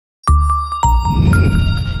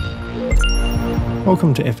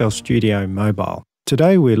Welcome to FL Studio Mobile.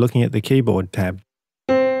 Today we're looking at the keyboard tab.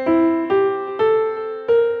 The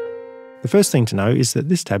first thing to know is that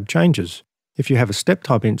this tab changes. If you have a step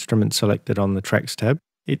type instrument selected on the Tracks tab,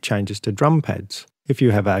 it changes to drum pads. If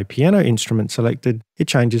you have a piano instrument selected, it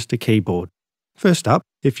changes to keyboard. First up,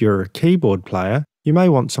 if you're a keyboard player, you may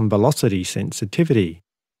want some velocity sensitivity.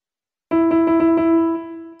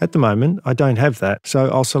 At the moment, I don't have that, so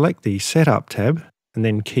I'll select the Setup tab and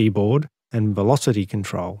then Keyboard and Velocity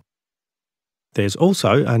Control. There's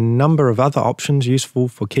also a number of other options useful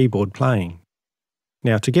for keyboard playing.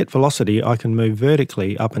 Now to get velocity, I can move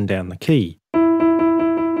vertically up and down the key.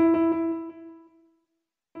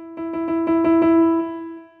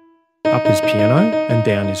 Up is piano and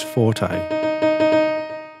down is forte.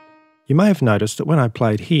 You may have noticed that when I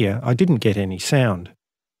played here, I didn't get any sound.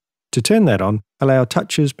 To turn that on, allow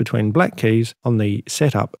touches between black keys on the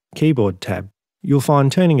Setup Keyboard tab. You'll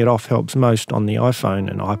find turning it off helps most on the iPhone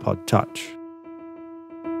and iPod Touch.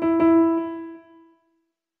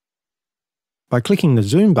 By clicking the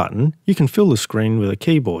Zoom button, you can fill the screen with a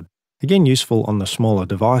keyboard, again useful on the smaller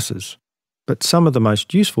devices. But some of the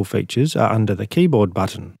most useful features are under the Keyboard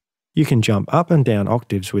button. You can jump up and down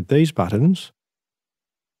octaves with these buttons,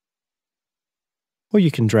 or you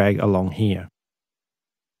can drag along here.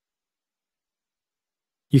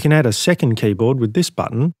 You can add a second keyboard with this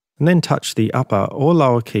button and then touch the upper or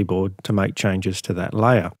lower keyboard to make changes to that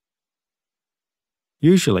layer.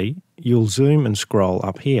 Usually, you'll zoom and scroll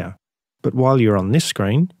up here, but while you're on this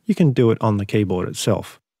screen, you can do it on the keyboard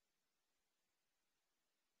itself.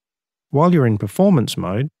 While you're in performance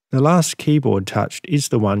mode, the last keyboard touched is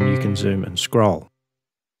the one you can zoom and scroll.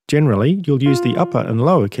 Generally, you'll use the upper and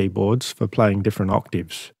lower keyboards for playing different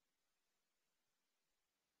octaves.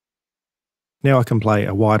 Now I can play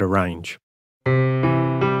a wider range.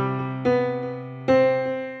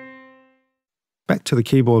 Back to the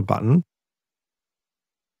keyboard button.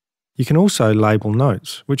 You can also label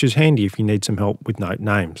notes, which is handy if you need some help with note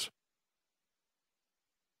names.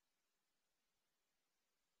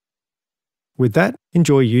 With that,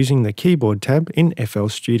 enjoy using the Keyboard tab in FL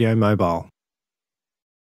Studio Mobile.